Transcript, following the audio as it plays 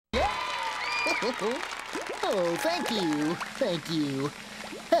Oh, thank you. Thank you.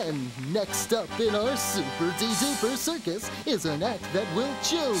 And next up in our super-de-duper circus is an act that will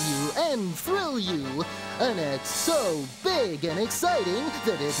chill you and thrill you. An act so big and exciting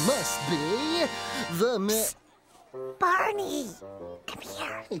that it must be the Barney, come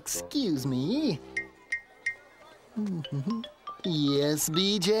here. Excuse me. Yes,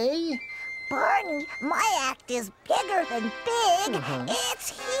 BJ? Barney, my act is bigger than big.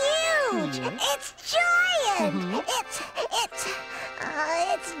 It's huge. It's giant.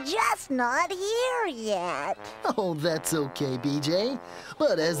 It's just not here yet. Oh, that's okay, BJ.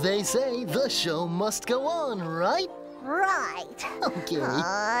 But as they say, the show must go on, right? Right. Okay.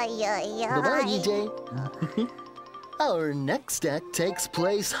 Bye-bye, Bye-bye, BJ. Our next act takes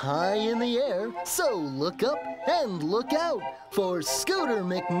place high in the air, so look up and look out for Scooter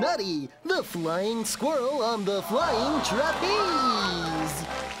McNutty, the flying squirrel on the flying trapeze.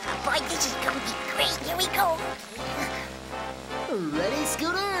 Boy, this is gonna be great. Here we go. Ready,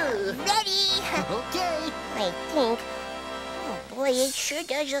 Scooter? Ready. Okay. I think. Oh boy, it sure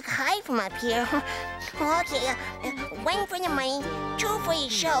does look high from up here. Okay, 1 for the money, 2 for the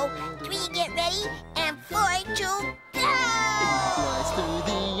show, 3 get ready, and 4 to go! Flies through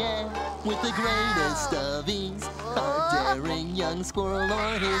the air with the greatest of ease. Our daring young squirrel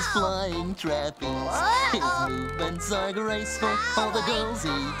on his flying trapeze. His movements are graceful, all the girls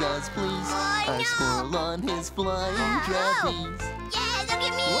he does please. Our squirrel on his flying trapeze. Yeah, look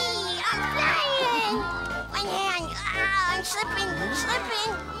at me! I'm flying! One hand, I'm slipping.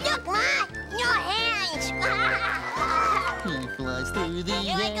 Look, Ma! No hands! He flies through the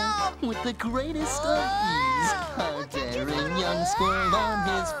Here I air go. with the greatest of ease. Our daring young squirrel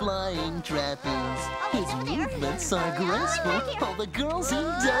on his flying trapeze. His movements are graceful, all the girls he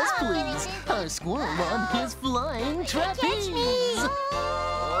does please. Our squirrel on his flying trapeze. Catch me!